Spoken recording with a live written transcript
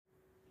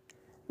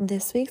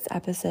This week's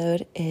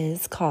episode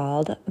is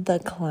called The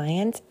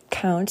Client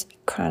Count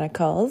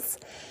Chronicles,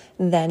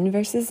 Then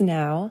versus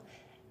Now.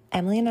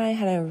 Emily and I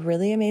had a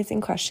really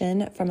amazing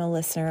question from a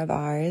listener of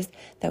ours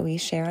that we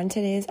share on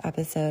today's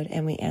episode,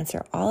 and we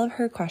answer all of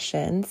her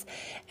questions.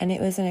 And it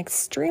was an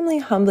extremely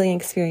humbling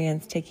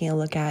experience taking a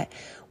look at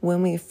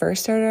when we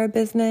first started our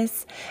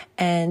business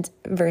and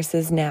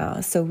versus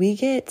now. So we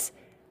get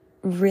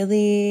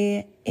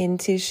really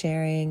into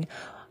sharing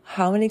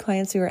how many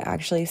clients we were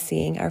actually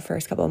seeing our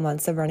first couple of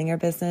months of running our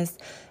business,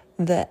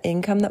 the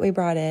income that we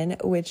brought in,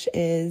 which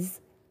is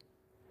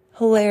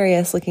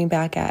hilarious looking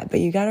back at,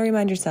 but you got to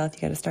remind yourself, you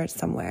got to start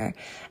somewhere.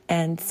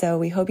 And so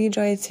we hope you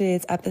enjoyed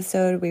today's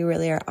episode. We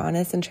really are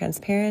honest and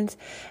transparent,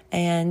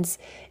 and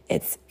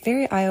it's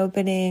very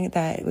eye-opening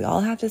that we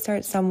all have to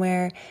start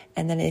somewhere.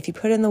 And then if you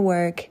put in the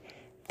work,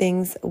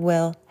 things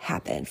will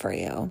happen for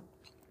you.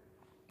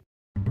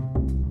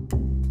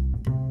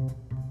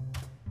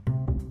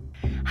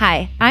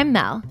 Hi, I'm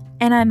Mel.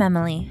 And I'm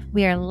Emily.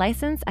 We are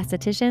licensed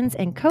estheticians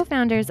and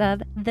co-founders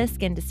of The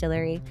Skin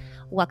Distillery.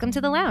 Welcome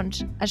to The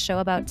Lounge, a show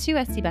about two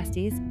esty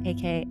besties,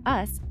 aka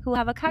us, who will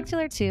have a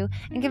cocktail or two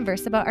and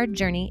converse about our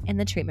journey in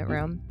the treatment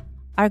room.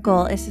 Our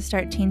goal is to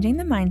start changing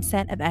the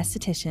mindset of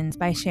estheticians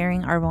by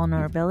sharing our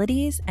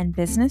vulnerabilities and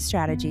business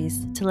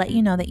strategies to let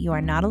you know that you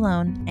are not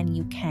alone and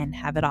you can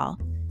have it all.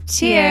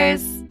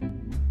 Cheers!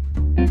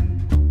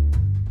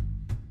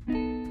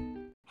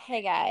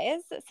 Hey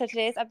guys, so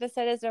today's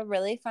episode is a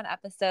really fun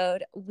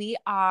episode. We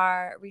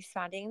are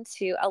responding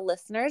to a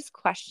listener's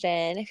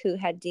question who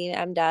had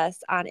DM'd us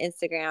on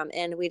Instagram,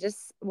 and we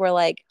just were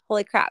like,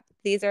 holy crap,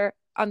 these are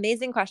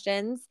amazing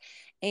questions.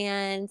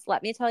 And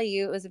let me tell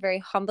you, it was a very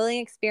humbling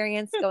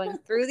experience going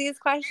through these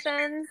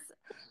questions.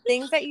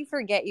 Things that you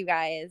forget, you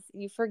guys.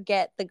 You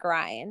forget the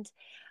grind.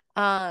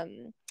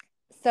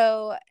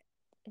 So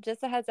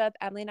just a heads up,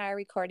 Emily and I are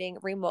recording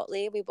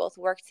remotely. We both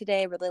work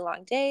today, really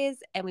long days,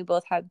 and we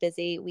both have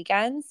busy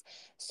weekends.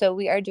 So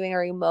we are doing a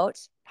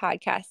remote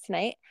podcast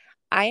tonight.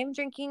 I am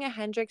drinking a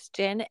Hendrick's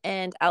gin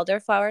and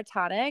elderflower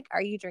tonic.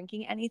 Are you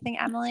drinking anything,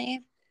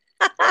 Emily?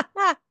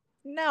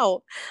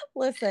 No.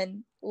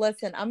 Listen,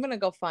 I'm going to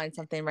go find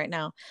something right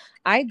now.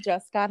 I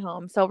just got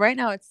home. So right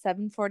now it's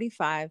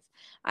 7:45.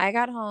 I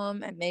got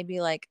home at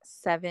maybe like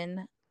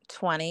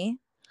 7:20.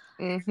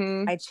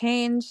 I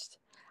changed.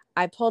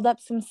 I pulled up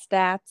some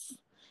stats,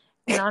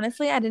 and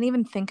honestly, I didn't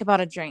even think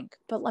about a drink.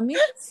 But let me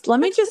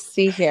just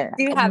see here.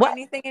 Do you have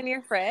anything in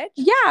your fridge?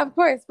 Yeah, of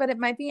course, but it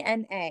might be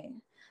NA.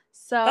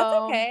 So that's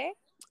okay.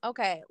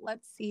 Okay,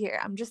 let's see here.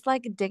 I'm just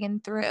like digging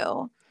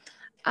through.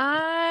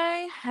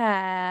 I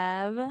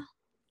have.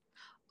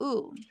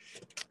 Ooh.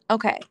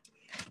 Okay.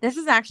 This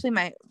is actually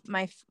my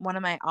one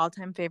of my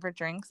all-time favorite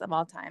drinks of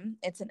all time.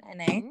 It's an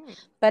NA,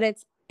 but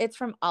it's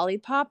from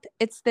Olipop.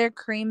 It's their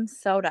cream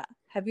soda.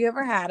 Have you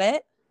ever had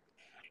it?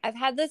 I've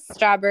had the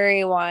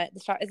strawberry one.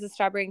 Is the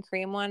strawberry and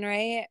cream one,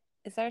 right?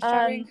 Is there a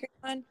strawberry and cream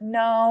one?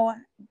 No,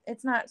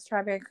 it's not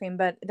strawberry cream,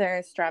 but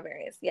there's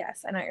strawberries.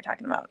 Yes, I know what you're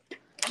talking about.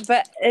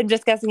 But I'm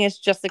just guessing it's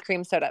just the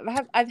cream soda.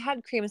 I've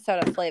had cream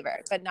soda flavor,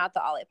 but not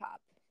the Olipop.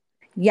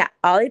 Yeah,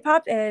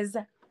 Olipop is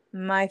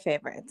my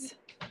favorite.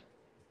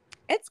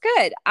 It's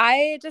good.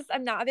 I'm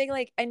not a big,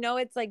 like, I know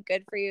it's like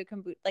good for you,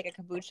 like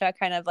a kombucha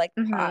kind of like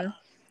pop.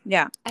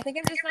 Yeah. I think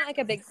I'm just not like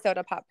a big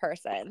soda pop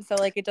person. So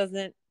like it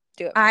doesn't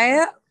do it for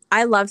me.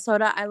 I love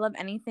soda. I love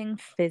anything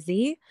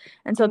fizzy.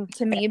 And so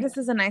to me, this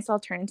is a nice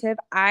alternative.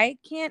 I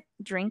can't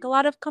drink a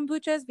lot of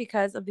kombuchas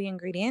because of the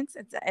ingredients.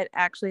 It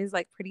actually is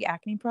like pretty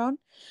acne prone,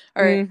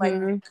 or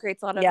like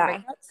creates a lot of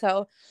breakup.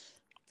 So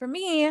for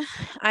me,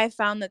 I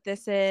found that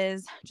this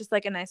is just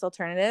like a nice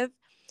alternative.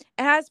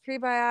 It has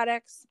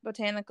prebiotics,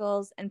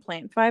 botanicals, and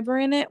plant fiber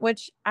in it,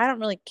 which I don't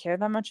really care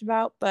that much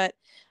about. But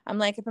I'm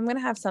like, if I'm going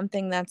to have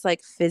something that's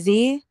like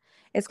fizzy,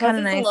 it's kind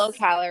of nice. Low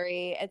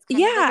calorie. It's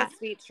kind of like a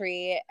sweet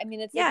treat. I mean,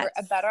 it's like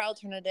a better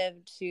alternative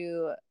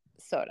to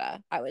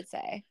soda, I would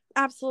say.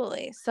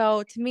 Absolutely.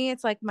 So to me,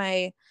 it's like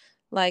my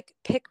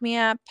pick me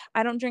up.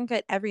 I don't drink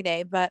it every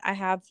day, but I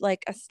have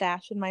like a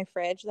stash in my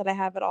fridge that I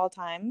have at all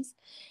times.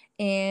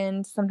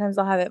 And sometimes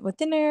I'll have it with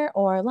dinner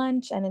or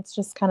lunch, and it's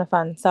just kind of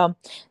fun. So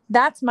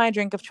that's my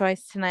drink of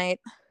choice tonight.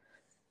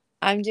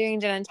 I'm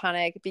doing gin and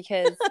tonic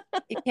because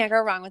you can't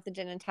go wrong with the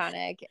gin and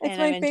tonic. It's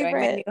my favorite. Enjoying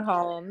my new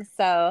home.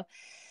 So,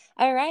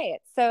 all right.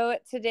 So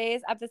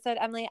today's episode,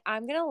 Emily,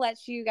 I'm going to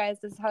let you guys,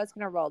 this is how it's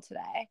going to roll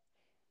today.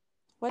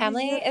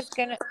 Emily is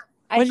going to,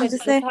 what did you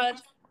just say?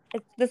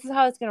 This is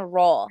how it's going to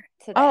roll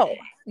today. Oh,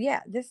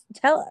 yeah.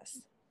 Tell us.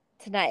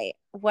 Tonight,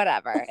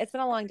 whatever. It's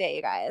been a long day,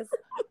 you guys.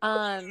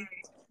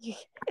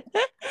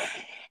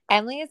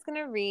 Emily is going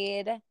to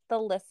read the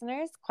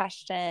listener's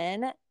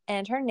question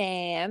and her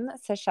name.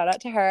 So shout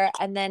out to her.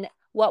 And then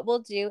what we'll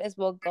do is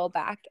we'll go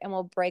back and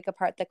we'll break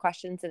apart the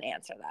questions and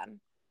answer them.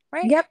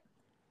 Right? Yep.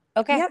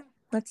 Okay. Yep.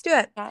 Let's do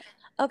it.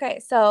 Okay.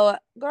 So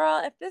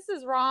girl, if this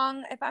is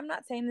wrong, if I'm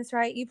not saying this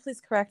right, you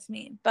please correct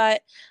me.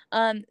 But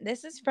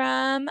this is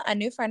from a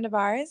new friend of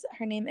ours.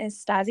 Her name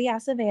is Stasi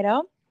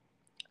Acevedo.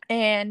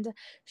 And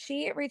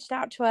she reached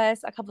out to us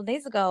a couple of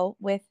days ago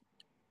with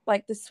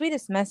like the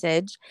sweetest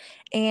message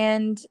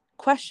and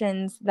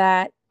questions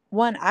that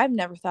one I've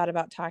never thought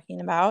about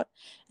talking about.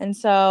 And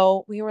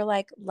so we were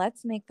like,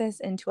 let's make this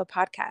into a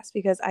podcast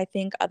because I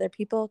think other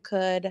people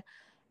could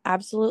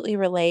absolutely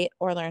relate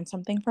or learn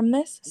something from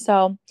this.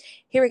 So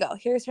here we go.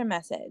 Here's her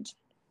message.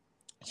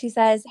 She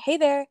says, "Hey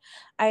there,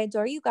 I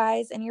adore you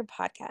guys and your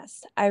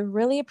podcast. I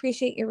really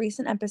appreciate your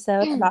recent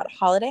episode about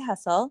holiday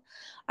hustle.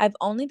 I've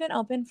only been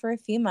open for a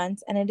few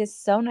months, and it is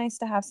so nice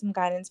to have some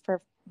guidance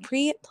for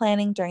pre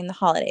planning during the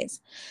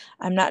holidays.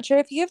 I'm not sure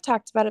if you have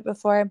talked about it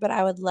before, but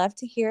I would love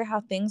to hear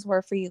how things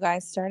were for you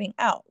guys starting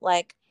out.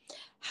 Like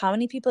how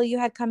many people you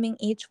had coming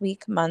each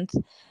week, month,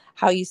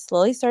 how you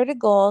slowly started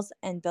goals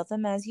and built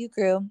them as you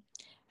grew,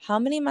 how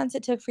many months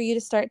it took for you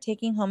to start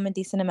taking home a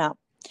decent amount.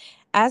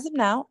 As of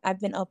now, I've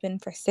been open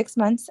for 6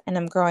 months and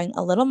I'm growing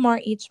a little more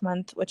each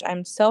month, which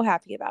I'm so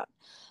happy about.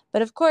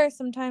 But of course,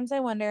 sometimes I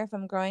wonder if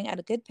I'm growing at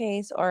a good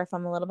pace or if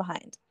I'm a little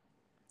behind.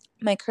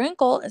 My current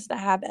goal is to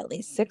have at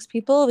least 6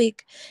 people a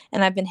week,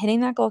 and I've been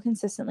hitting that goal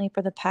consistently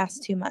for the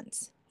past 2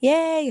 months.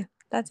 Yay!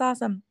 That's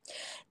awesome.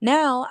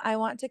 Now I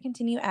want to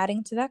continue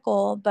adding to that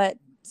goal, but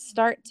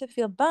start to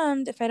feel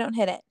bummed if I don't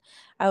hit it.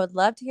 I would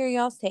love to hear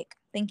y'all's take.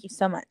 Thank you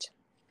so much.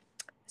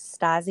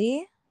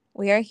 Stasi,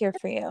 we are here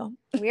for you.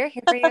 We're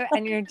here for you,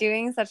 and you're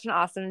doing such an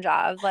awesome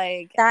job.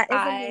 Like, That is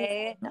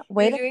amazing.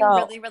 Way you're to doing go.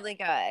 really, really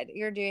good.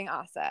 You're doing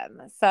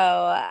awesome.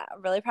 So,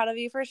 really proud of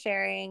you for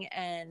sharing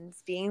and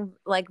being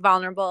like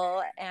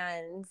vulnerable.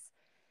 And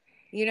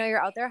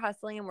you're out there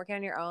hustling and working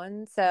on your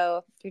own.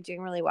 So you're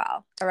doing really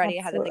well already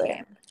ahead of the Absolutely.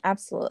 game.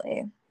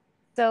 Absolutely.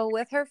 So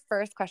with her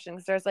first question,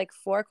 because there's like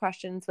 4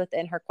 questions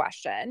within her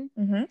question.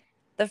 Mm-hmm.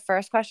 The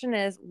first question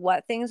is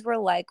what things were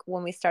like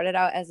when we started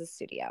out as a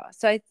studio.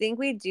 So I think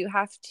we do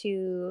have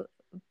to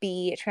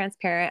be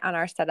transparent on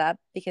our setup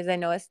because I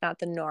know it's not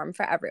the norm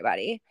for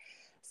everybody.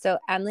 So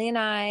Emily and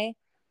I,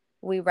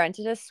 we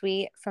rented a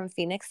suite from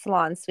Phoenix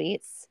Salon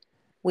Suites.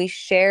 We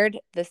shared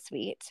the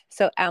suite.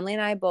 So Emily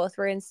and I both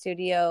were in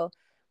studio.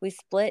 We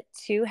split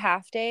 2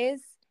 half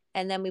days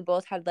and then we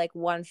both had like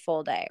 1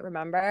 full day,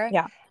 remember?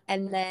 Yeah.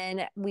 And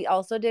then we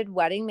also did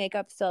wedding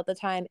makeup still at the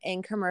time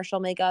and commercial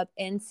makeup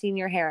and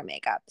senior hair and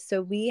makeup.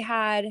 So we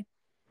had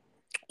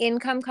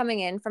income coming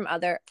in from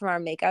our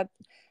makeup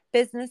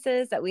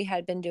businesses that we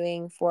had been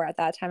doing for at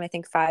that time, I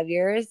think 5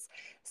 years.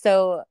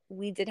 So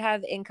we did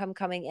have income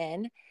coming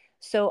in.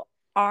 So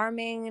our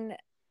main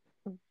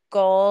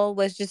goal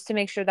was just to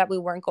make sure that we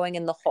weren't going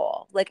in the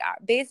hole. Like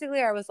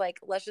basically I was like,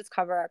 let's just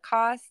cover our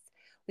costs.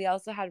 We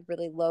also had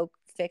really low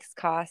fixed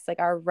costs. Like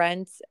our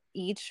rent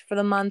each for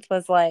the month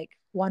was like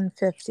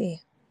 $150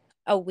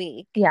 a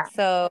week. Yeah.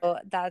 So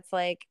that's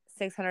like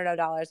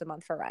 $600 a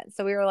month for rent.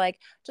 So we were like,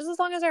 just as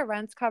long as our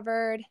rent's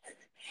covered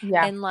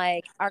and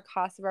like our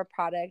cost of our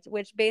product,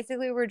 which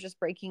basically we're just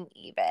breaking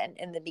even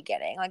in the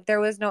beginning. Like there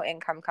was no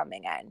income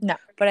coming in. No.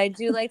 But I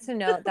do like to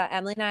note that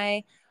Emily and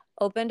I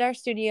opened our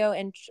studio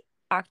in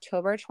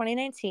October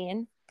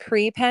 2019,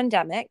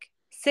 pre-pandemic,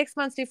 6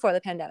 months before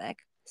the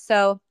pandemic.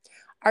 So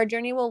our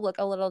journey will look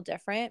a little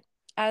different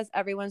as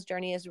everyone's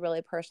journey is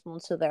really personal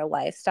to their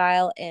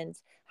lifestyle and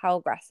how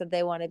aggressive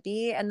they want to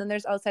be. And then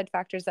there's outside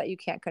factors that you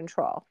can't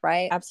control,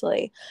 right?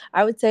 Absolutely.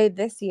 I would say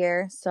this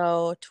year,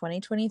 so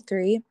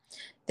 2023,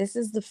 this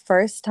is the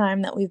first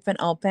time that we've been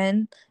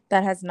open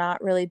that has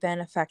not really been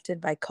affected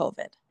by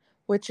COVID,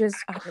 which is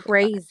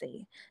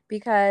crazy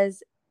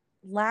because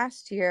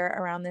last year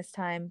around this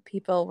time,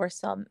 people were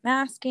still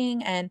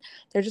masking and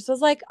there just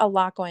was like a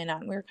lot going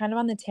on. We were kind of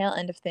on the tail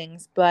end of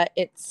things, but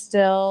it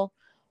still,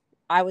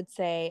 I would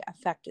say,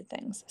 affected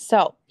things.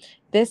 So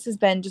this has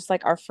been just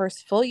like our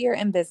first full year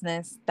in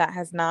business that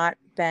has not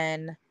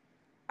been,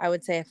 I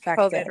would say,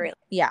 affected. COVID really.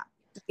 Yeah.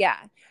 Yeah.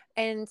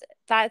 And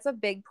that's a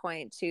big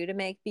point too to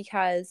make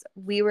because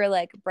we were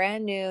like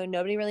brand new.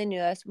 Nobody really knew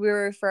us. We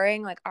were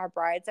referring like our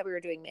brides that we were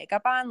doing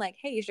makeup on, like,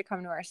 hey, you should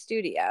come to our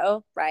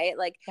studio, right?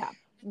 Like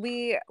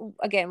we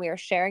were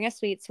sharing a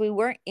suite. So we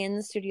weren't in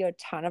the studio a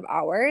ton of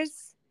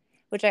hours,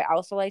 which I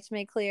also like to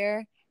make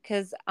clear.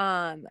 Because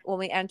when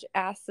we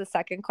asked the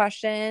second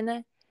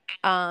question,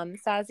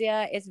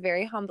 Sazia, it's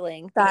very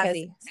humbling because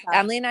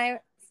Emily and I,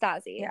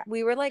 Stasi,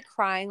 we were like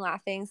crying,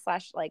 laughing,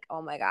 / like,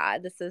 oh my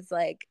God, this is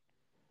like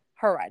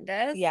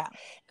horrendous. Yeah.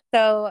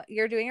 So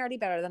you're doing already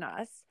better than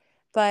us.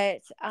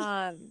 But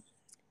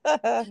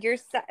your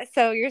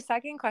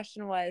second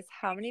question was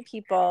how many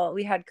people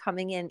we had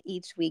coming in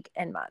each week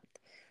and month.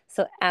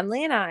 So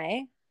Emily and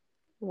I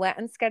went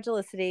on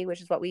Schedulicity,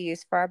 which is what we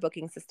use for our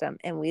booking system,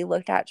 and we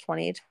looked at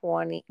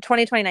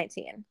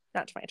 2019,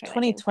 not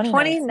 2020.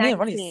 2019.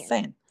 What are you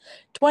saying?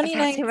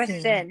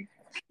 2019.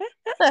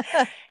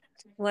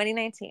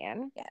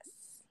 2019. Yes.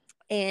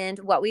 And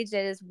what we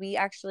did is we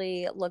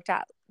actually looked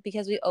at,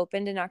 because we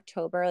opened in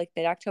October, like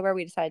mid-October,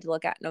 we decided to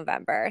look at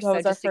November. So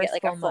just to get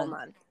like a full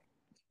month.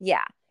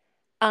 Yeah.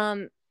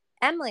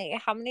 Emily,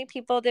 how many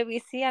people did we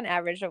see on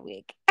average a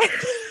week?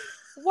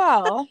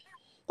 Well,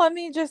 let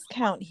me just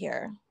count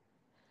here.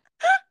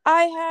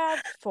 I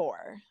have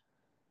 4.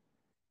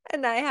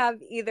 And I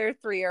have either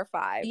 3 or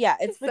 5. Yeah,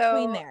 it's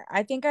between there.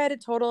 I think I had a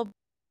total of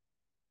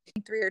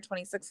 23 or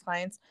 26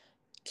 clients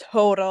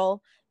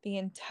total the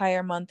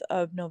entire month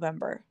of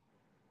November.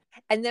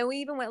 And then we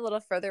even went a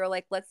little further. We're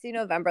like, let's see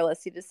November,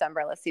 let's see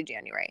December, let's see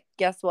January.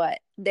 Guess what?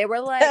 They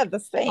were like the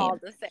same. all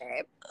the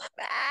same.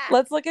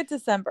 Let's look at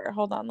December.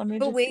 Hold on. Let me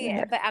But just see wait,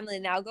 here. but Emily,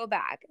 now go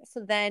back.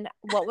 So then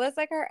what was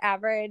like our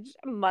average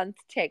month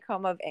take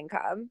home of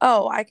income?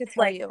 Oh, I could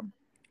tell you.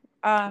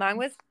 Mine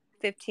was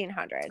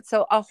 $1,500.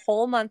 So a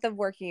whole month of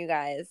working, you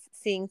guys,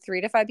 seeing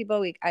 3 to 5 people a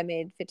week, I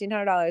made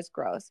 $1,500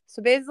 gross.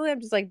 So basically, I'm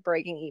just like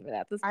breaking even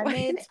at this point. I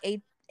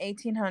made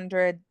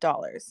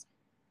 $1,800.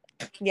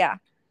 Yeah.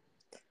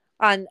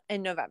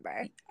 In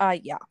November.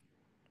 Yeah.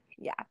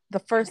 Yeah. The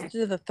 1st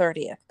to the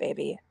 30th,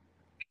 baby.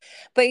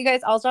 But you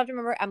guys also have to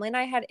remember, Emily and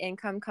I had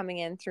income coming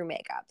in through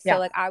makeup. So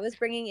like I was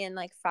bringing in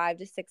like $5,000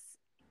 to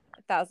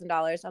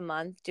 $6,000 a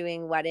month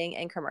doing wedding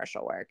and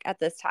commercial work at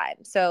this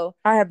time. So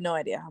I have no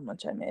idea how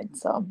much I made,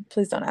 so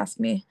please don't ask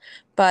me.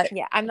 But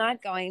yeah, I'm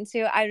not going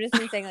to. I've just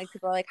been saying, like,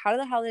 people are like, how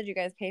the hell did you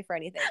guys pay for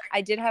anything?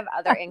 I did have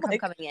other income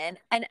coming in.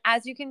 And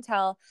as you can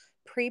tell,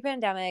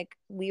 pre-pandemic,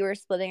 we were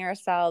splitting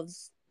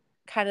ourselves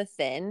kind of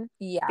thin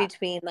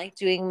between like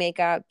doing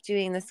makeup,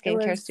 doing the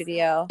skincare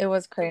studio. It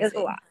was crazy. It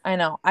was a lot. I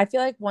know. I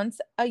feel like once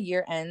a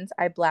year ends,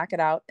 I black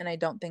it out and I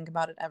don't think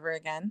about it ever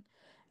again.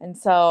 And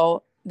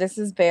so this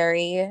is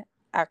very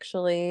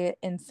actually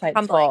insightful.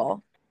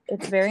 Humbling.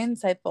 It's very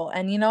insightful.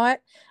 And you know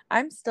what?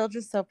 I'm still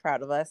just so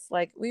proud of us.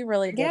 Like we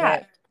really did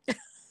it.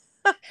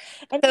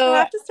 And so, you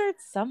have to start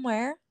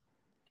somewhere.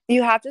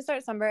 You have to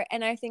start somewhere.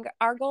 And I think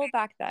our goal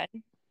back then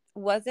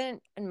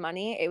wasn't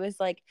money. It was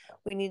like,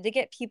 we need to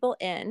get people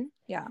in.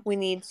 Yeah. We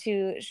need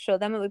to show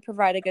them that we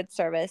provide a good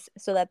service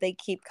so that they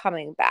keep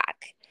coming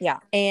back. Yeah.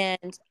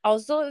 And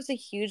also it was a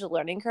huge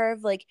learning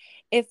curve. Like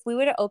if we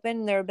would have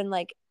opened, there would have been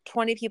like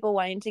 20 people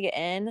wanting to get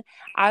in,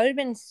 I would have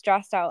been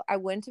stressed out. I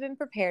wouldn't have been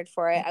prepared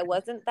for it. I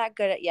wasn't that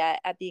good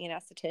at being an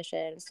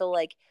esthetician. So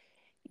like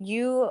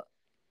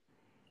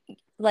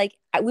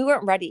we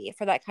weren't ready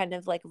for that kind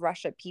of like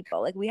rush of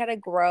people. Like we had to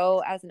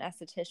grow as an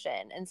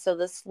esthetician. And so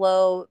the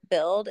slow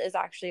build is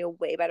actually a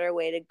way better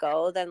way to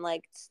go than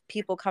like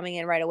people coming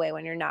in right away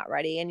when you're not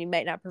ready, and you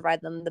might not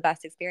provide them the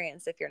best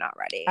experience if you're not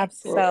ready.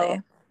 Absolutely.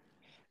 So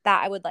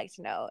that I would like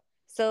to know.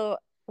 So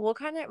we're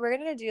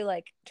going to do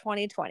like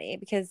 2020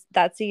 because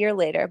that's a year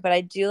later, but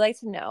I do like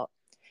to know,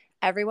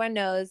 everyone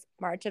knows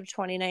March of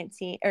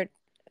 2019 or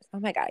oh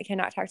my God, I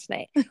cannot talk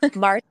tonight.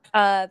 March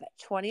of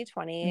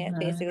 2020,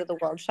 basically the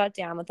world shut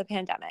down with the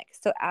pandemic.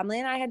 So Emily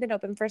and I had been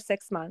open for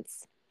 6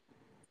 months.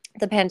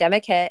 The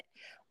pandemic hit.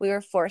 We were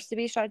forced to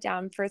be shut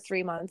down for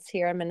 3 months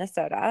here in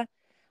Minnesota.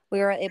 We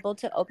were able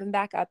to open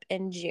back up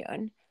in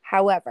June.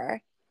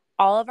 However,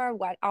 all of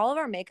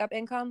our makeup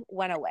income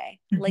went away.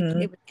 Like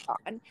it was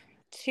gone.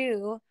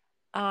 2,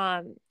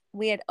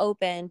 we had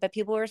opened, but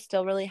people were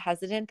still really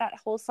hesitant that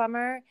whole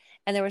summer,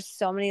 and there was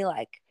so many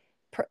like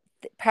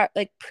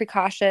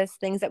precautious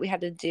things that we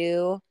had to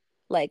do,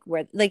 like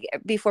where like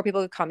before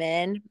people could come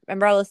in.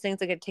 Remember all those things?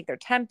 They could take their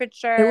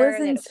temperature. It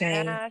was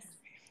insane. Yes.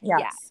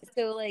 Yeah.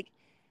 So like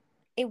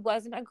it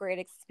wasn't a great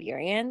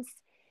experience.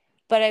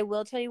 But I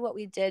will tell you what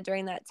we did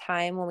during that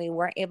time when we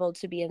weren't able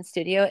to be in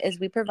studio is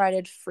we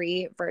provided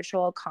free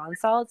virtual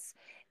consults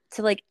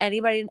to like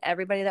anybody and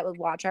everybody that would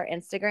watch our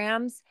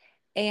Instagrams.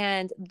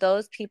 And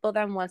those people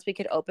then, once we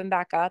could open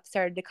back up,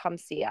 started to come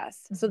see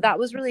us. So that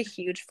was really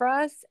huge for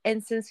us.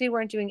 And since we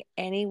weren't doing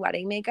any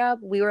wedding makeup,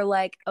 we were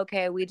like,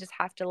 okay, we just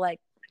have to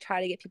like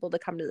try to get people to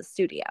come to the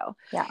studio.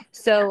 Yeah.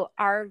 So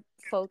our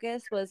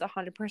focus was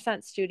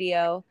 100%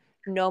 studio.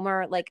 No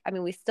more like, I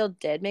mean, we still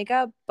did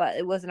makeup, but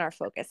it wasn't our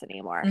focus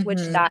anymore,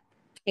 which that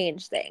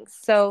changed things.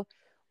 So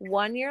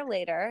 1 year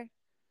later,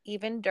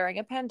 even during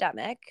a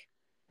pandemic,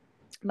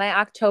 my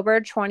October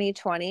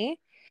 2020,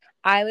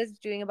 I was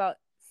doing about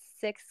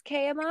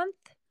 $6,000 a month,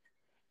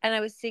 and I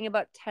was seeing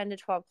about 10 to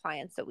 12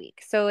 clients a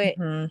week. So it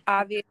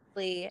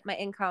obviously my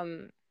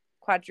income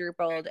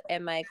quadrupled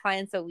and my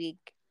clients a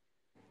week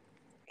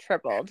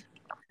tripled,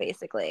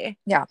 basically.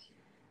 Yeah.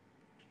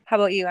 How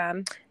about you,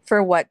 Em?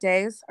 For what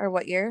days or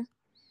what year?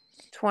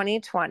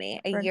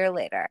 2020, a year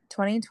later.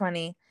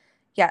 2020.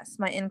 Yes,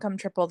 my income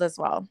tripled as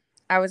well.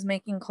 I was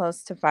making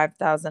close to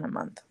 $5,000 a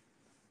month.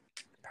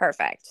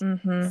 Perfect.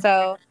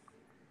 So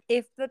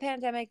if the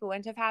pandemic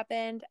wouldn't have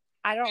happened,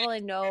 I don't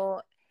really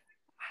know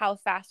how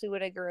fast we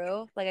would have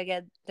grew. Like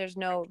again, there's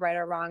no right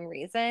or wrong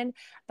reason,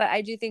 but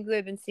I do think we would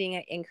have been seeing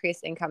an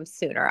increased income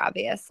sooner,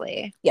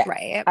 obviously. Yeah,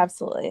 right.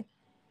 Absolutely.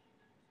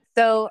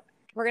 So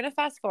we're going to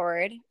fast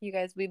forward, you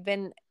guys. We're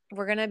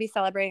going to be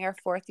celebrating our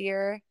 4th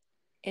year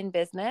in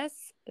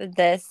business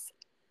this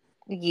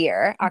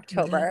year,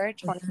 October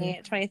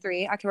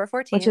 2023, October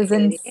 14th. Which is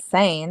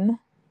insane.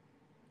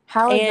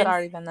 How has it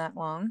already been that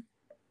long?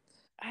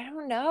 I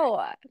don't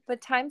know,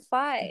 but time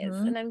flies,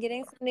 and I'm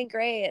getting so many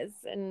grays,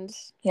 and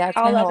it's my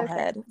whole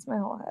head. It's my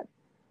whole head.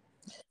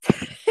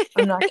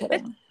 I'm not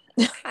kidding.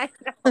 I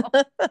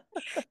know.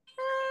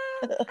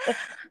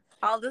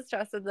 All the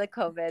stress of the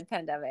COVID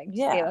pandemic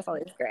just gave us all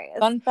these grays.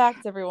 Fun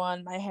fact,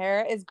 everyone: my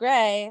hair is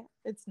gray.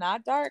 It's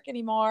not dark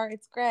anymore.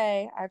 It's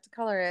gray. I have to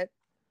color it.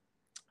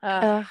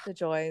 Ugh, The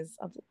joys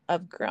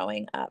of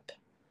growing up.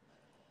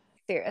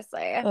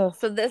 seriously. Ugh.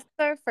 So this is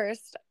our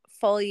first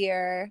full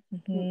year.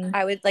 Mhm.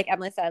 I would, like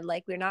Emily said,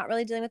 like we're not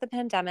really dealing with the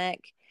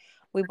pandemic.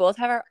 We both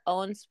have our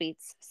own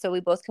suites, so we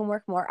both can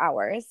work more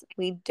hours.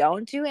 We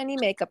don't do any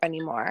makeup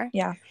anymore.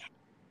 Yeah.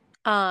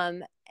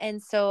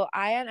 And so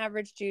I on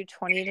average do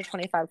 20 to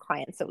 25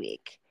 clients a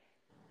week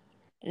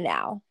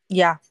now.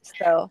 Yeah.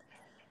 So,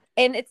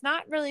 and it's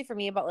not really for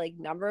me about like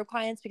number of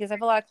clients, because I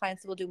have a lot of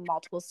clients that will do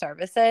multiple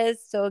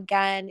services. So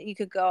again, you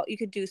could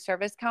do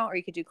service count or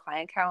you could do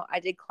client count.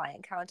 I did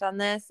client count on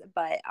this,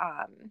 but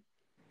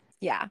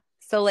yeah.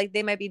 So like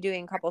they might be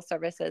doing a couple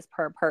services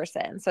per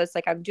person. So it's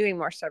like I'm doing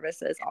more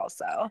services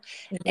also.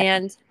 Yeah.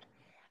 And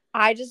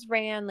I just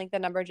ran like the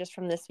number just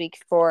from this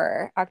week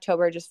for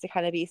October, just to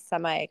kind of be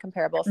semi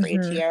comparable for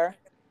each year.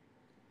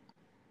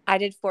 I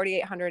did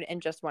 4,800 in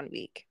just 1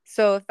 week.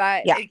 So if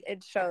that, Yeah.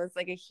 it shows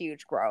like a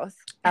huge growth.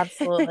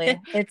 Absolutely.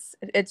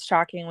 It's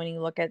shocking when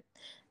you look at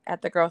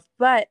the growth.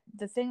 But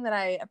the thing that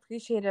I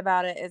appreciate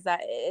about it is that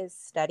it is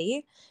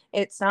steady.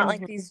 It's not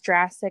like these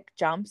drastic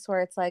jumps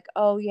where it's like,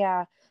 oh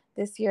yeah,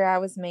 this year I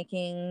was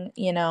making,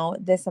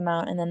 this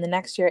amount, and then the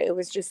next year it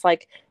was just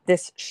like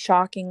this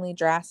shockingly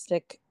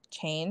drastic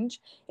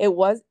change. It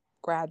was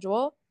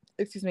gradual.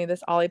 Excuse me,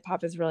 this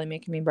Olipop is really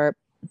making me burp.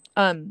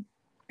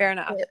 Fair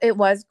enough. It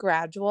was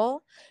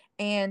gradual,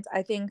 and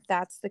I think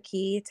that's the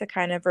key to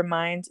kind of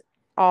remind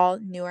all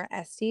newer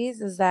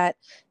esties is that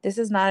this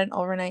is not an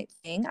overnight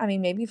thing. I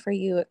mean, maybe for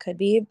you it could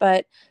be,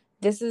 but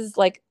this is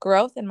like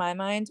growth in my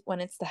mind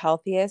when it's the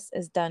healthiest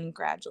is done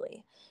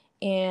gradually.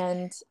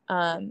 And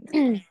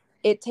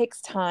it takes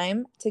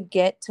time to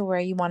get to where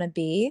you want to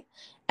be,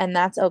 and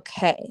that's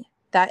okay.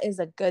 That is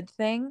a good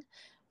thing.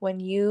 When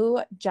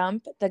you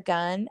jump the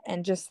gun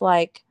and just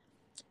like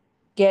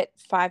get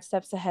 5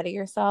 steps ahead of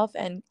yourself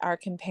and are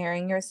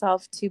comparing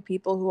yourself to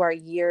people who are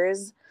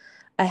years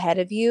ahead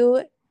of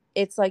you,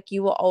 it's like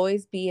you will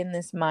always be in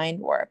this mind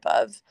warp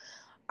of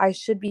I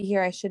should be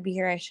here, I should be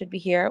here, I should be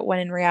here, when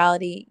in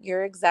reality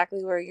you're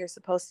exactly where you're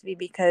supposed to be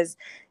because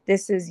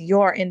this is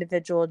your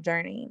individual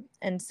journey.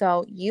 And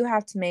so you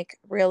have to make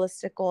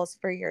realistic goals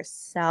for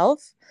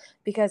yourself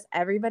because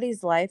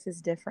everybody's life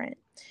is different.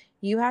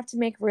 You have to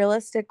make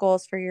realistic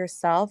goals for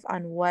yourself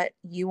on what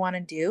you want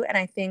to do, and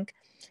I think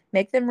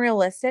make them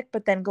realistic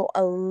but then go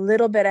a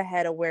little bit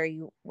ahead of where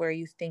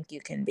you think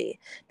you can be,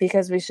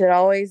 because we should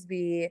always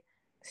be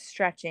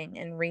stretching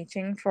and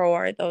reaching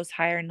for those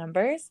higher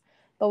numbers,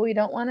 but we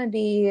don't want to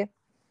be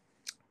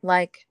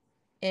like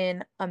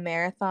in a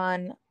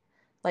marathon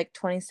like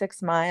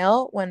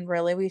 26-mile when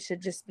really we should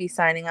just be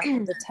signing up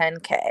for the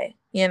 10K.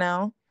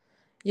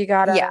 You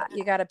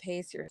gotta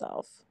pace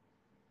yourself.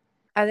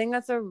 I think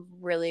that's a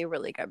really,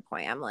 really good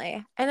point,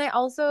 Emily. And I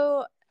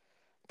also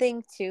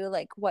think too,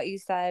 like what you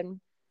said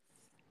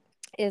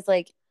is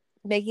like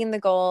making the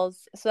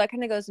goals. So that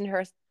kind of goes into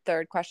her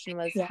third question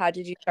was Yeah. how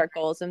did you start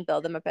goals and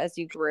build them up as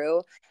you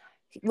grew?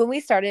 When we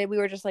started, we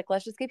were just like,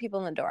 let's just get people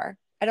in the door.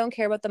 I don't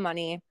care about the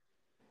money,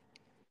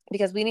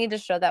 because we need to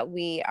show that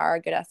we are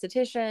a good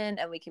esthetician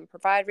and we can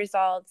provide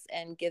results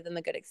and give them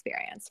a good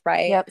experience,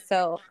 right? Yep.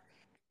 So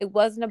it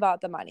wasn't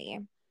about the money.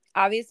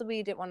 Obviously,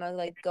 we didn't want to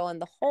like go in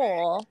the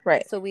hole.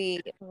 Right. So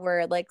we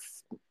were like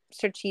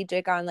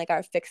strategic on like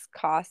our fixed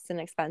costs and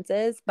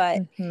expenses. But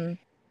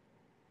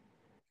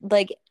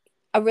like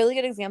a really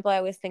good example I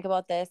always think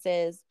about this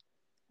is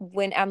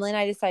when Emily and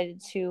I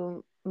decided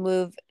to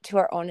move to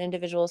our own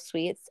individual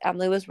suites,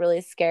 Emily was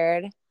really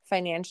scared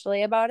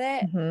financially about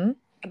it,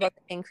 about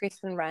the increase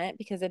in rent,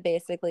 because it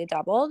basically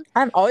doubled.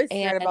 I'm always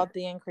scared about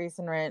the increase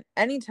in rent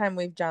anytime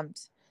we've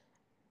jumped.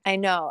 I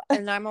know.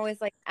 And I'm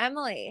always like,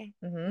 Emily,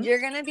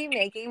 you're going to be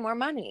making more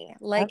money.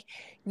 Like,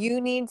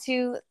 you need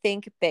to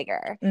think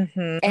bigger.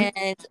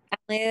 And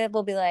Emily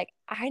will be like,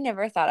 I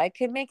never thought I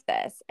could make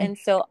this. And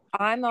so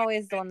I'm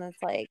always the one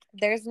that's like,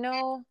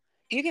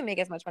 you can make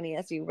as much money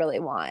as you really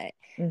want.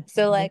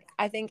 So like,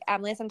 I think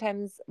Emily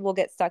sometimes will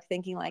get stuck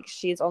thinking like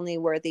she's only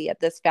worthy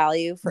at this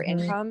value for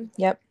income.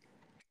 Yep.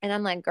 And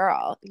I'm like,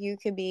 girl, you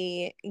could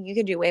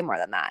do way more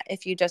than that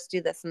if you just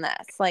do this and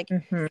this. Like,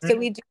 so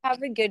we do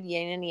have a good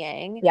yin and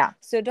yang. Yeah.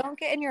 So don't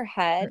get in your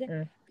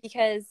head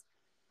because,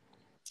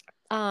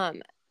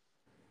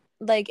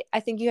 like,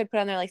 I think you had put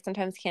on there, like,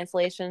 sometimes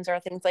cancellations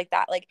or things like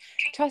that. Like,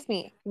 trust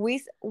me,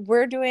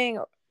 we're doing,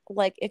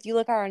 like, if you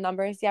look at our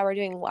numbers, yeah, we're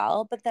doing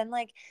well. But then,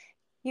 like,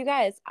 you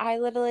guys, I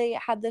literally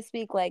had this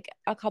week, like,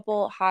 a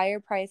couple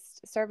higher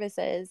priced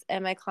services,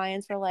 and my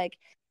clients were like,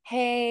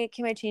 hey,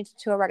 can I change it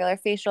to a regular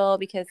facial?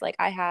 Because like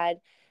I had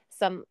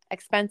some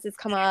expenses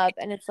come up,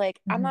 and it's like,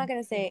 I'm not going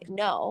to say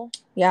no.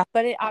 Yeah.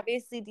 But it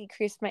obviously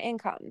decreased my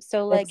income.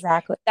 So like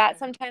Exactly. that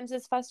sometimes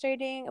is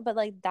frustrating, but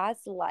like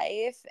that's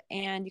life,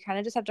 and you kind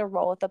of just have to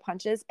roll with the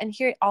punches. And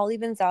here it all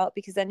evens out,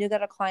 because then you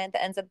got a client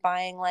that ends up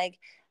buying like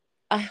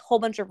a whole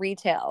bunch of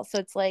retail. So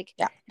it's like,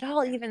 it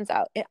all evens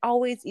out. It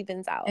always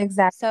evens out.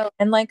 Exactly. So,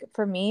 and like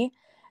for me,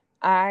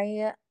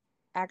 I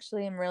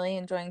actually am really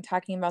enjoying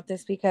talking about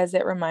this because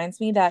it reminds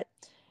me that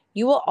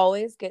you will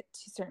always get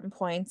to certain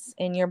points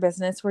in your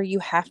business where you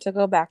have to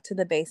go back to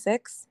the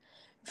basics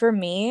For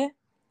me,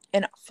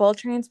 in full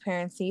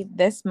transparency,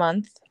 this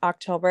month,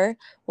 October,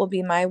 will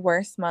be my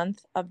worst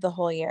month of the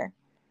whole year.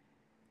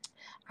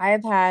 I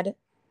have had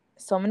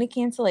so many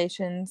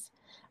cancellations.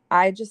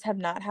 I just have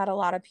not had a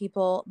lot of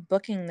people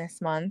booking this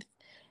month.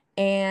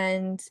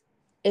 And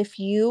if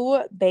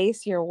you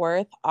base your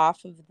worth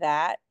off of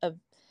that, of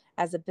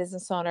as a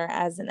business owner,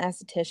 as an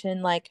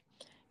esthetician, like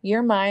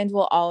your mind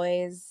will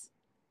always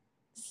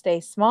stay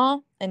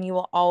small and you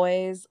will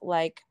always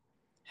like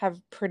have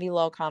pretty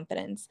low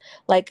confidence.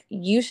 Like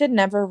you should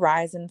never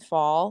rise and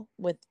fall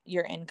with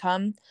your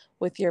income,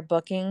 with your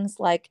bookings.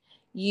 Like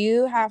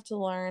you have to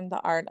learn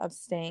the art of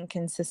staying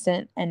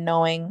consistent and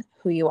knowing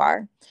who you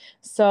are.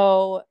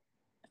 So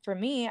for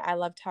me, I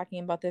love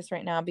talking about this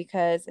right now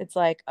because it's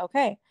like,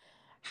 okay,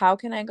 how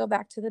can I go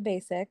back to the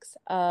basics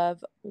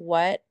of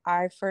what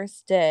I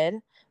first did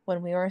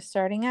when we were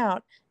starting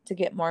out to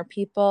get more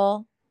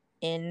people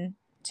into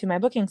my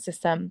booking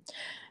system?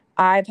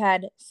 I've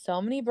had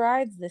so many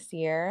brides this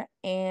year,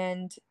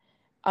 and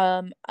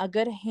a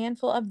good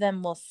handful of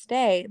them will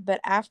stay,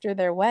 but after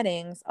their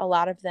weddings, a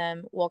lot of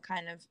them will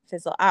kind of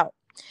fizzle out.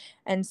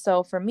 And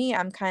so for me,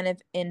 I'm kind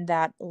of in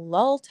that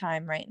lull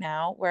time right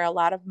now where a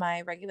lot of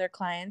my regular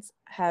clients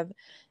have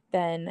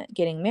been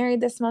getting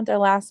married this month or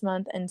last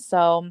month. And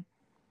so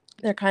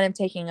they're kind of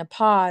taking a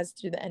pause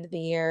through the end of the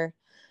year.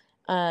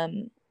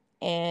 And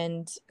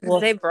we'll,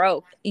 They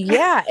broke.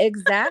 yeah,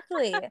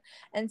 exactly.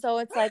 And so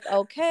it's like,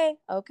 okay,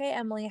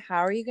 Emily, how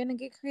are you going to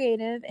get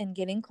creative in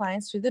getting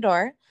clients through the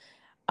door?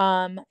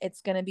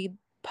 It's going to be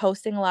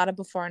posting a lot of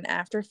before and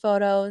after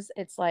photos.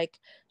 It's like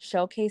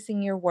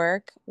showcasing your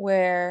work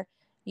where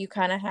you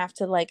kind of have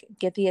to like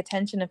get the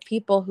attention of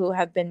people who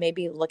have been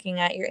maybe looking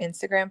at your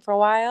Instagram for a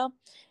while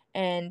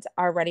and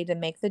are ready to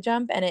make the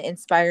jump, and it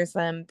inspires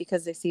them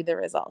because they see the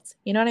results.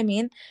 You know what I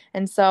mean?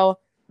 And so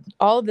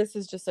all of this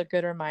is just a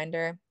good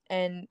reminder.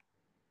 And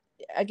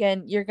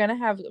again, you're going to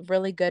have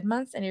really good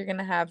months and you're going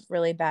to have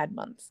really bad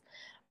months.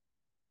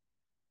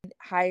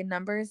 High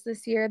numbers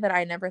this year that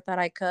I never thought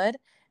I could.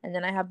 And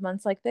then I have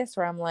months like this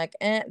where I'm like,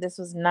 this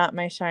was not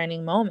my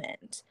shining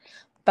moment.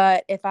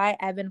 But if I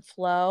ebb and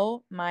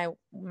flow my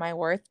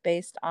worth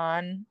based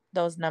on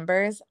those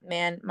numbers,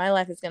 man, my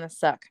life is gonna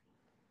suck.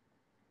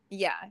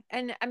 Yeah.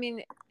 And I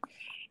mean,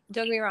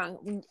 don't get me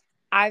wrong.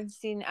 I've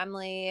seen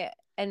Emily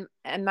and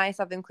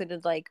myself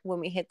included, like when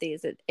we hit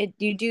these, it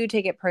you do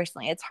take it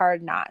personally. It's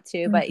hard not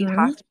to, but you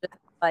have to just,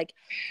 like,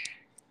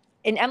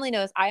 and Emily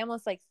knows I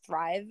almost like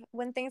thrive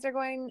when things are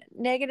going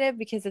negative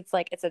because it's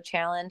like it's a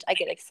challenge. I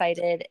get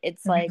excited.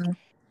 It's like,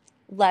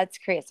 let's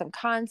create some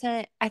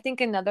content. I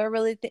think another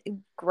really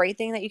great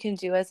thing that you can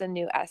do as a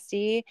new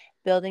SD,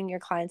 building your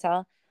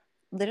clientele,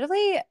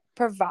 literally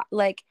provide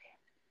like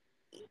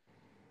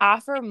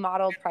offer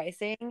model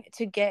pricing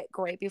to get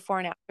great before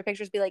and after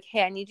pictures. Be like,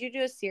 hey, I need you to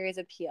do a series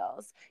of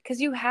peels because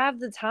you have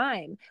the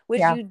time, which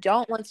Yeah, you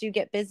don't once you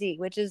get busy,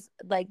 which is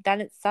like, then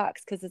it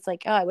sucks because it's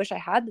like, oh, I wish I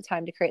had the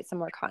time to create some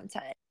more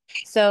content.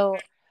 So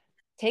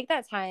take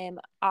that time,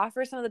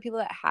 offer some of the people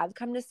that have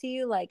come to see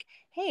you, like,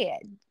 hey,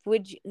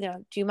 would you,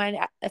 do you mind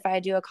if I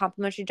do a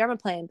complimentary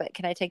dermaplane, but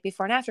can I take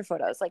before and after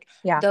photos? Like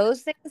yeah,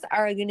 those things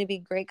are going to be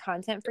great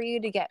content for you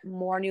to get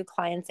more new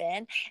clients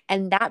in.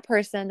 And that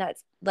person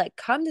that's like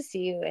come to see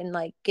you and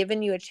like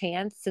given you a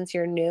chance since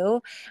you're new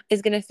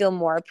is going to feel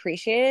more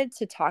appreciated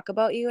to talk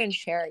about you and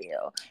share you.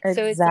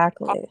 So it's like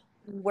all exactly.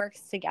 works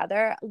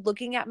together.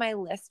 Looking at my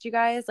list, you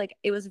guys, like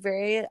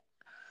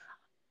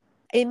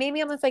it made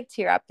me almost like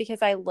tear up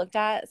because I looked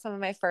at some of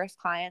my first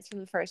clients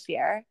from the first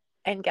year,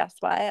 and guess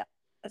what?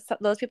 So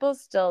those people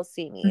still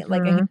see me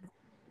like Mm-hmm.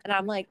 and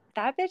I'm like,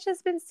 that bitch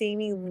has been seeing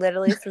me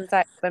literally since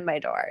I opened my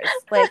doors.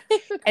 Like,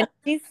 and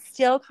she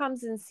still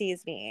comes and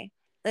sees me.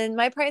 And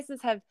my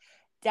prices have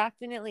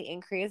definitely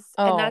increased.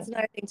 And that's Oh,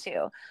 another thing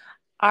too.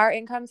 Our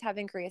incomes have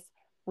increased.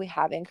 We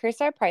have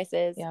increased our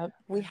prices. yep.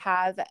 We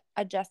have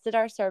adjusted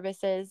our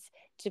services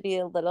to be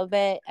a little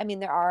bit, I mean,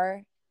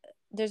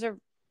 there's a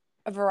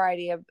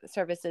variety of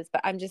services,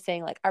 but I'm just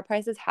saying like our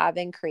prices have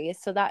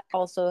increased. So that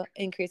also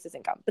increases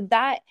income.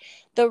 But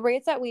the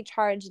rates that we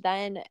charge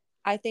then,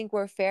 I think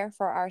were fair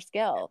for our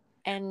skill.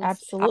 And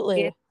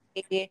Absolutely.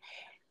 obviously,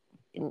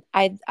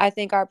 I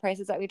think our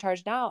prices that we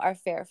charge now are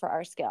fair for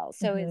our skill.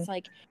 So Mm-hmm. it's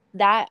like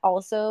that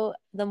also,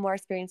 the more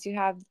experience you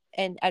have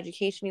and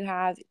education you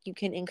have, you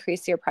can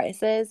increase your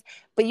prices,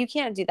 but you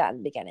can't do that in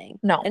the beginning.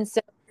 No. And so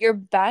your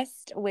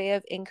best way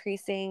of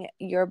increasing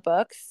your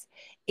books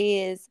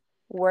is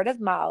word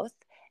of mouth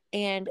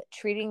and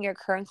treating your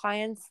current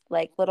clients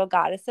like little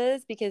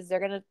goddesses because they're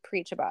going to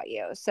preach about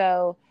you.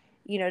 So,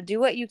 do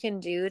what you can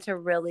do to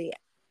really,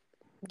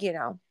 you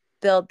know,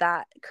 build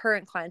that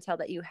current clientele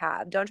that you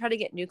have. Don't try to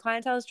get new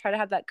clientele. Try to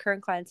have that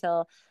current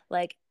clientele,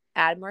 like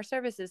add more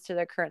services to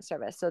their current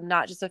service. So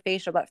not just a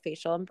facial, but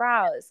facial and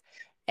brows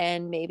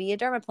and maybe a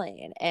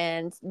dermaplane,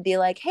 and be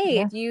like, hey,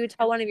 Yeah. if you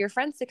tell one of your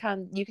friends to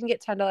come, you can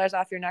get $10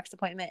 off your next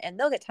appointment and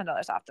they'll get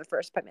 $10 off their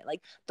first appointment.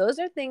 Like those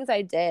are things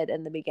I did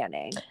in the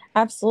beginning.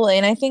 Absolutely.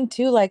 And I think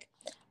too, like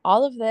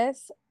all of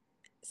this,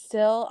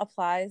 still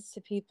applies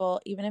to people,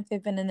 even if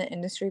they've been in the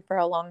industry for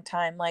a long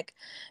time. Like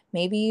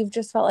maybe you've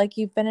just felt like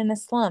you've been in a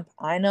slump.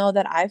 I know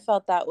that I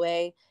felt that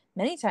way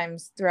many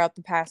times throughout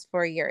the past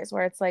 4 years,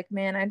 where it's like,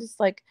 man, I just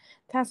like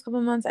past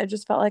couple months, I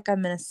just felt like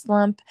I'm in a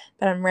slump,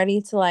 but I'm ready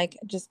to like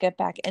just get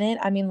back in it.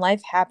 I mean,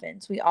 life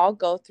happens. We all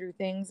go through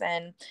things,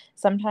 and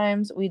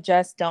sometimes we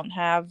just don't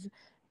have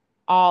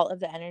all of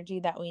the energy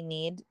that we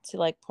need to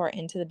like pour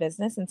into the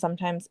business, and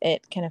sometimes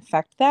it can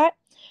affect that.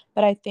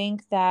 But I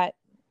think that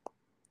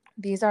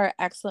these are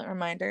excellent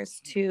reminders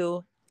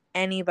to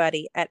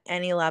anybody at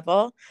any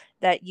level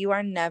that you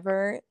are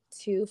never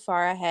too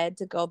far ahead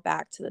to go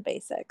back to the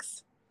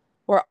basics.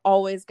 We're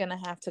always going to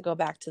have to go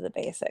back to the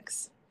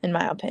basics, in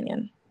my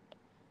opinion.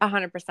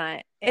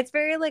 100%. It's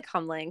very like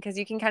humbling because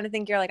you can kind of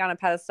think you're like on a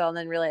pedestal and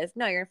then realize,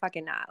 no, you're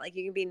fucking not. Like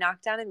you can be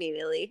knocked down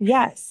immediately.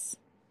 Yes.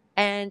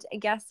 And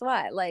guess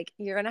what? Like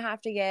you're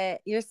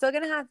still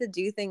going to have to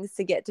do things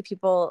to get to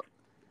people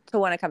to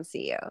want to come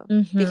see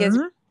you. Because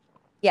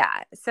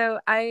yeah, so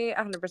I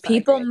 100%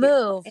 people agree with you.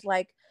 move,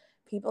 like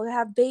people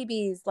have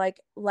babies, like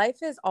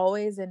life is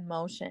always in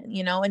motion,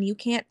 you know, and you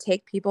can't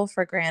take people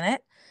for granted,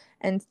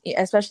 and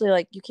especially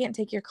like you can't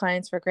take your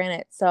clients for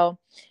granted. So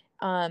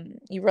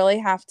you really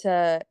have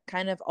to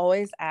kind of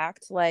always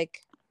act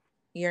like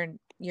you're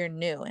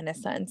new in a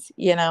sense,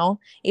 you know,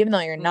 even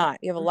though you're not.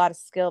 You have a lot of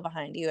skill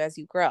behind you as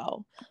you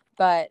grow,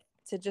 but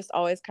to just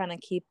always kind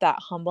of keep that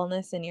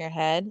humbleness in your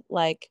head,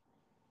 like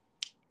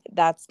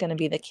that's going to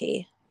be the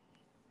key.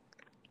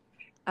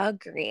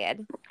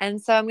 Agreed.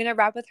 And so I'm going to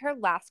wrap with her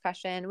last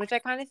question, which I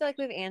kind of feel like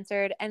we've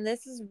answered. And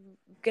this is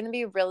going to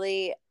be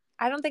really,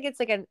 I don't think it's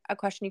like a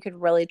question you could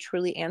really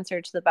truly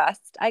answer to the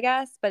best, I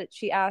guess. But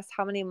she asked,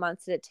 how many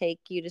months did it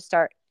take you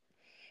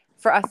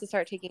for us to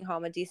start taking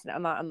home a decent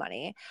amount of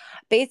money?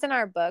 Based on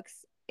our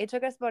books, it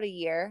took us about a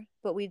year,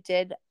 but we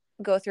did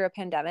go through a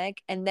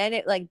pandemic, and then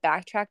it like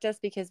backtracked us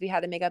because we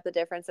had to make up the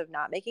difference of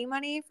not making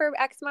money for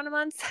X amount of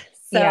months.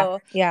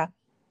 So yeah.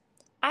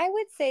 I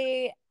would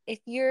say if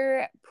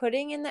you're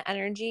putting in the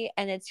energy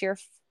and it's your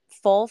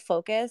full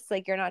focus,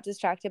 like you're not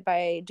distracted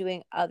by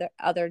doing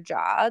other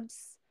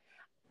jobs,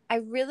 I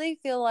really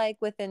feel like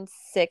within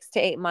 6 to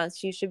 8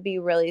 months you should be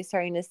really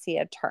starting to see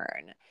a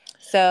turn.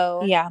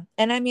 So yeah,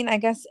 and I mean, I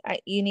guess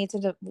you need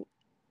to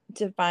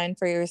define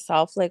for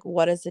yourself, like,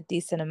 what is a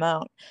decent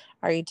amount?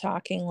 Are you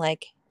talking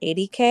like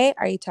 80K?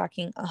 Are you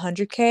talking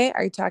 100K?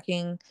 Are you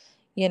talking,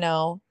 you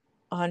know,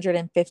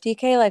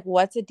 150K? Like,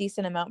 what's a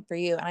decent amount for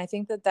you? And I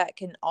think that that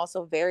can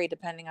also vary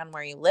depending on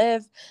where you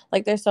live.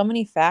 Like, there's so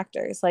many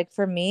factors. Like,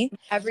 for me,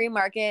 every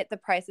market, the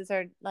prices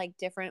are like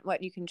different,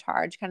 what you can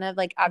charge. Kind of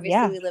like, obviously,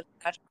 yeah, we live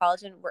in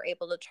metropolitan, we're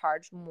able to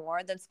charge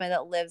more than somebody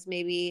that lives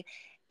maybe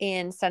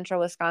in central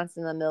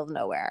Wisconsin in the middle of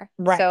nowhere.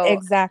 right, So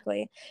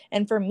exactly.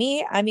 And for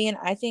me, I mean,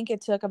 I think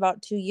it took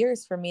about 2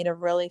 years for me to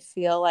really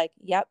feel like,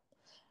 yep,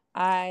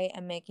 I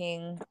am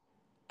making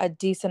a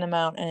decent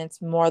amount and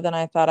it's more than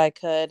I thought I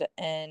could.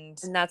 And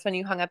that's when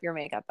you hung up your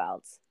makeup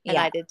belts. And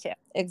yeah, I did too.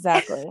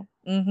 exactly.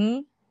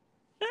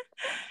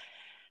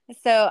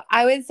 So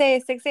I would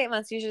say 6 to 8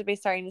 months, you should be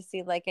starting to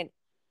see like an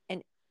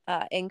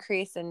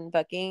increase in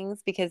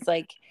bookings, because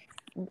like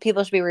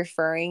people should be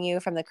referring you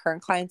from the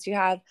current clients you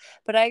have.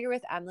 But I agree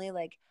with Emily,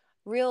 like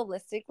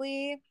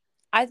realistically,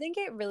 I think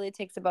it really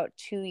takes about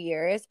 2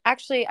 years.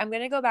 Actually, I'm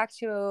going to go back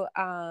to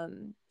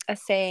a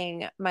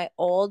saying my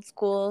old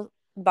school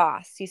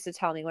boss used to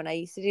tell me when I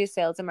used to do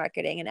sales and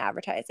marketing and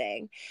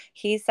advertising.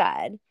 He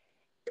said,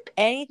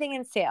 anything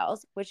in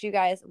sales, which you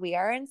guys, we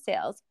are in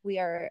sales, we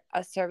are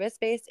a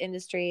service-based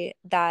industry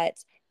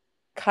that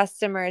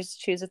customers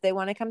choose if they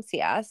want to come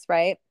see us,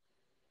 right?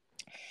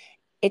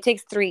 It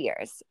takes 3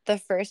 years. The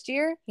first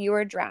year, you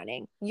are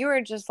drowning. You are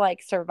just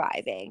like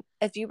surviving.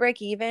 If you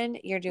break even,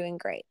 you're doing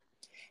great.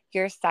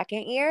 Your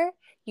second year,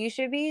 you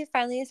should be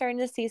finally starting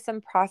to see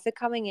some profit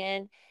coming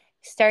in,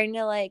 starting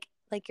to like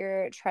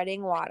you're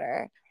treading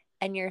water.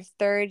 And your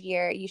third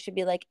year, you should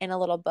be like in a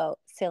little boat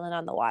sailing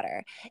on the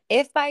water.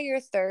 If by your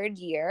third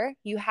year,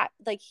 you have,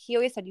 like he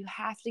always said, you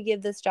have to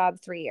give this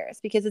job 3 years,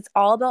 because it's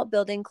all about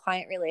building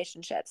client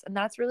relationships. And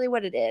that's really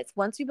what it is.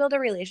 Once you build a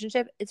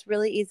relationship, it's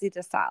really easy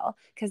to sell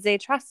because they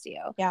trust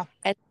you. Yeah.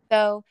 And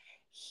so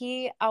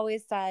he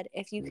always said,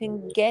 if you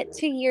can get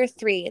to year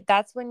 3,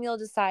 that's when you'll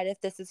decide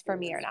if this is for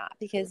me or not.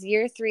 Because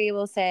year 3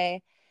 will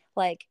say,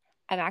 like,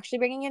 I'm actually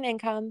bringing in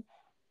income.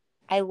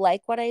 I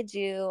like what I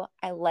do.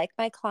 I like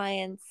my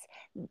clients.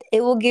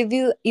 It will give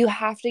you, you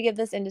have to give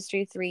this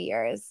industry 3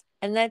 years.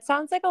 And that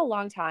sounds like a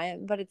long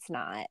time, but it's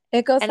not.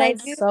 It goes And I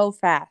by do, so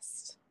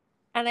fast.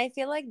 and I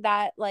feel like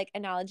that like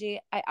analogy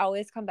I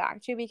always come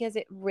back to, because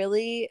it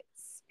really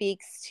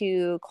speaks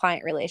to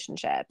client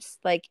relationships.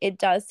 Like it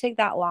does take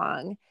that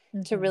long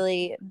to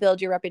really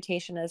build your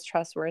reputation as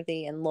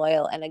trustworthy and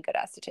loyal and a good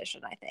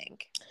esthetician, I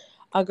think.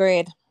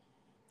 Agreed.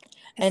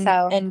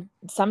 So, And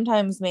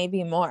sometimes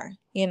maybe more,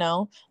 you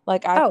know,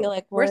 like I feel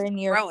like we're we're still in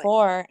year growing.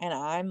 4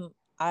 and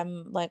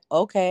I'm like,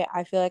 okay,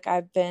 I feel like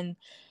I've been,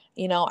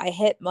 you know, I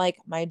hit like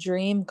my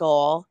dream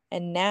goal,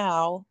 and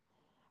now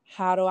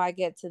how do I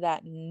get to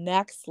that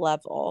next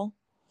level?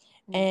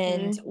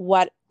 And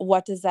Mhm.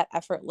 what does that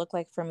effort look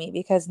like for me?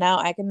 Because now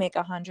I can make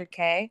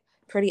 100K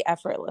pretty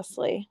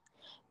effortlessly,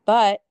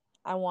 but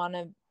I want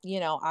to,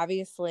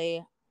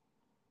 obviously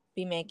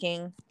be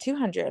making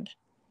 200,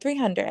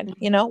 300.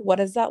 What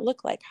does that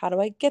look like? How do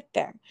I get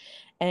there?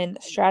 And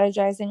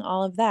strategizing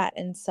all of that.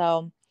 And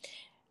so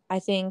I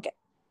think,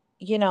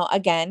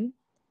 again,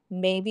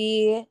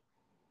 maybe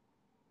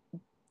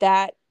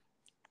that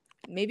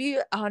maybe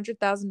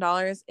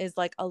 $100,000 is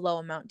like a low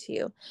amount to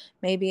you.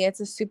 Maybe it's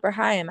a super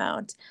high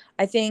amount.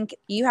 I think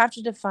you have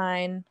to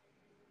define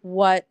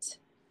what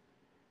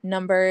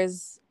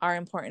numbers are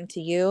important to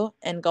you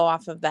and go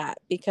off of that,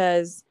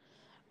 because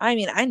I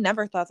mean, I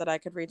never thought that I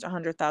could reach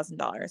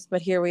 $100,000,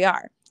 but here we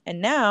are. And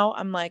now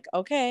I'm like,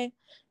 okay,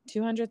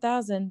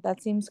 200,000,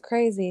 that seems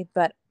crazy,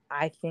 but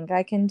I think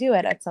I can do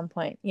it at some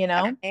point,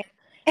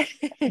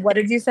 What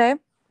did you say?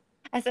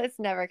 I said it's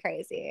never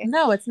crazy.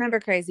 No, it's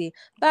never crazy.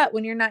 But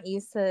when you're not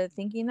used to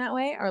thinking that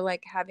way, or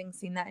like having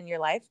seen that in your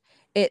life,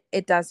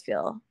 it does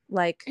feel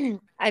like,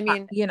 I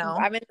mean, you know.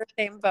 I'm in the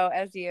same boat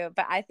as you,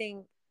 but I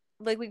think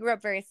like we grew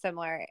up very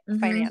similar Mhm.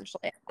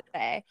 financially, I would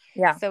say.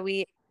 Yeah. So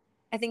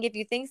I think if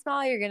you think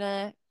small, you're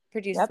gonna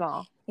produce Yep.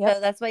 small. Yep. So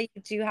that's why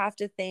you do have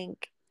to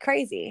think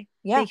crazy,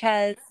 Yeah,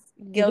 because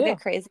you you'll do. get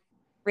crazy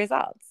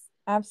results.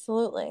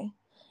 Absolutely.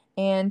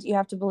 And you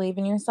have to believe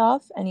in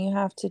yourself, and you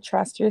have to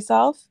trust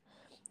yourself,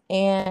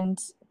 and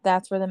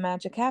that's where the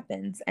magic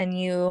happens. And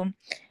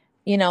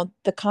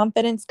the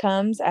confidence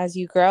comes as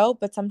you grow,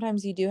 but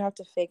sometimes you do have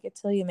to fake it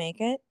till you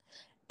make it,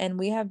 and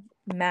we have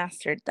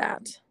mastered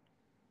that.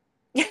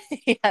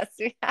 Yes,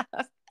 we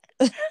have.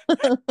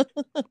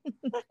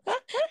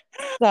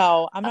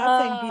 So I'm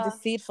not saying be Uh,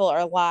 deceitful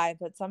or lie,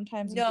 but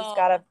sometimes you just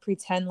gotta no.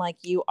 pretend like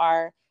you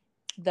are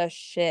the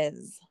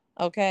shiz,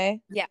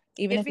 okay? Yeah.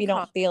 Even You have if to be you don't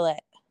confident. feel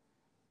it.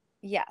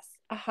 Yes,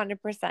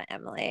 100%,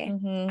 Emily.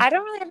 Mm-hmm. I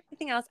don't really have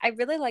anything else. I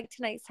really liked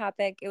tonight's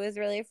topic. It was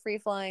really free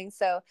flowing.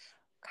 So,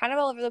 kind of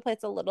all over the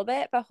place a little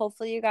bit, but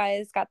hopefully, you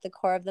guys got the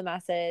core of the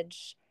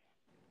message.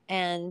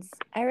 And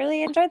I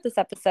really enjoyed this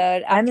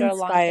episode I'm after a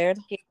long inspired.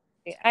 day.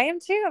 I am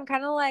too. I'm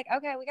kind of like,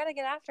 okay, we got to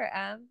get after it,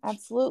 Em.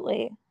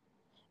 Absolutely.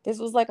 This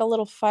was like a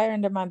little fire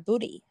under my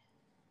booty.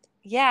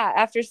 Yeah,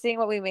 after seeing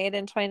what we made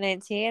in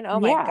 2019. Oh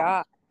my Yeah.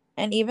 God.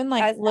 And even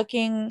like Guys,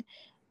 looking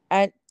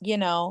at,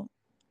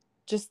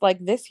 just like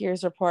this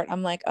year's report,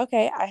 I'm like,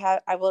 okay,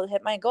 I will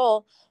hit my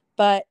goal,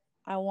 but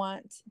I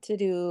want to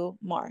do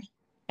more.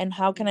 And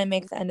how can I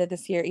make the end of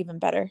this year even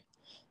better?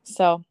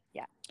 So,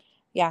 yeah.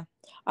 yeah.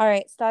 All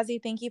right,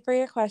 Stasi, thank you for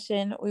your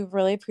question. We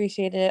really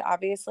appreciate it.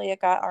 Obviously, it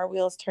got our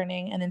wheels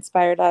turning and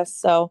inspired us.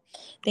 So,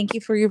 thank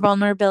you for your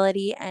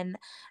vulnerability. And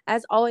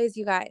as always,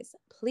 you guys,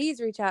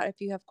 please reach out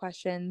if you have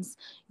questions.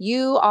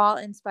 You all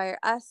inspire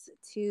us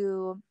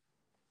to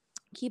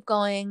keep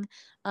going.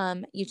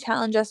 You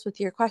challenge us with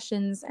your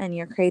questions and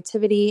your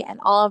creativity and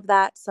all of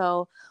that.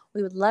 So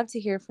we would love to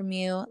hear from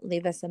you.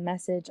 Leave us a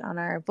message on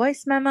our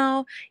voice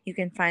memo. You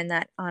can find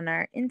that on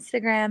our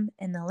Instagram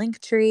in the link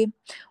tree,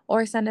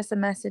 or send us a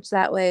message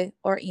that way,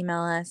 or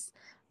email us.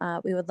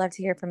 We would love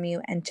to hear from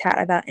you and chat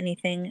about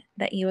anything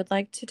that you would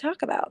like to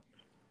talk about.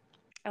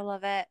 I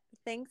love it.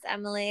 Thanks,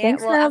 Emily.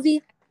 Thanks, Well,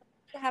 Emily,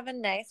 Melvie. have a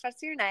nice rest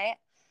of your night.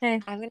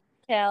 Hey, I'm gonna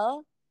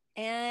chill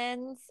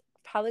and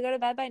probably go to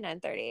bed by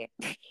 9:30,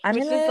 I'm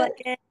which is gonna.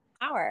 like an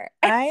hour.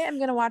 I am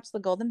gonna watch The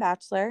Golden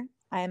Bachelor.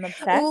 I am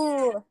obsessed.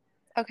 Ooh.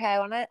 Okay,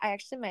 I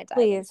actually might dive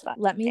into Please that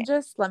let me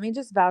tonight.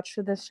 just vouch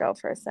for this show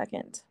for a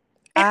second.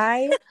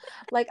 I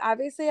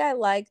obviously I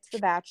liked The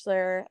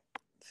Bachelor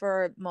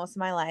for most of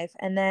my life,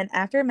 and then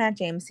after Matt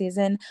James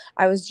season,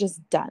 I was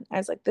just done. I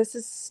was like, this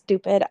is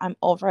stupid. I'm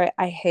over it.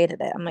 I hated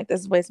it. I'm like,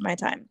 this is wasting my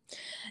time.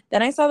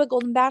 Then I saw The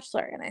Golden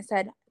Bachelor and I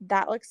said,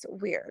 that looks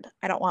weird.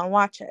 I don't want to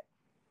watch it.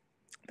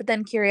 But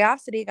then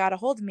curiosity got a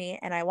hold of me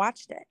and I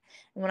watched it.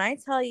 And when I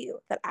tell you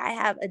that I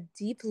have a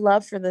deep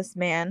love for this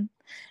man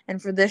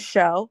and for this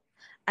show,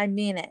 I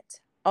mean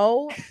it.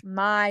 Oh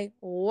my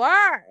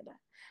word.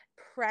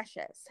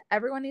 Precious.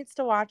 Everyone needs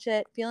to watch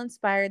it. Feel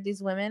inspired.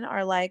 These women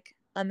are like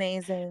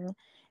amazing.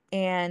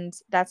 And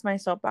that's my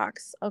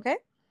soapbox. Okay.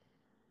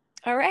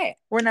 All right.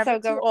 We're never So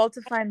too go. old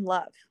to find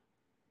love.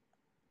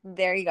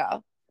 There you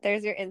go.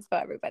 There's your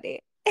inspo,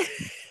 everybody.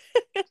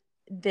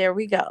 There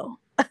we go.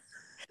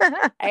 All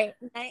right.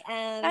 Night,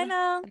 I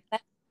know.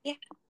 Yeah.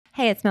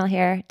 Hey, it's Mel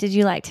here. Did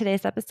you like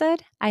today's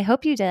episode? I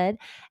hope you did.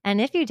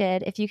 And if you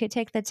did, if you could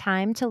take the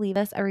time to leave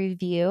us a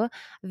review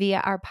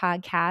via our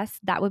podcast,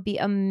 that would be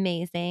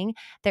amazing.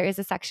 There is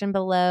a section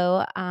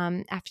below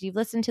after you've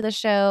listened to the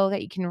show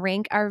that you can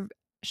rank our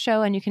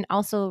show, and you can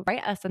also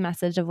write us a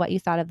message of what you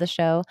thought of the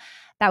show.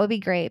 That would be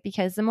great,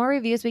 because the more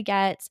reviews we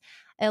get,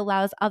 it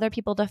allows other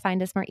people to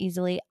find us more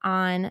easily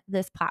on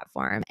this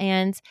platform.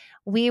 And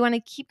we want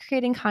to keep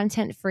creating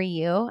content for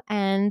you.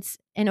 And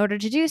in order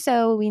to do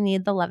so, we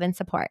need the love and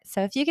support.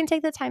 So if you can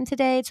take the time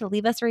today to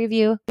leave us a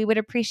review, we would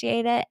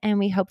appreciate it. And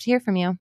we hope to hear from you.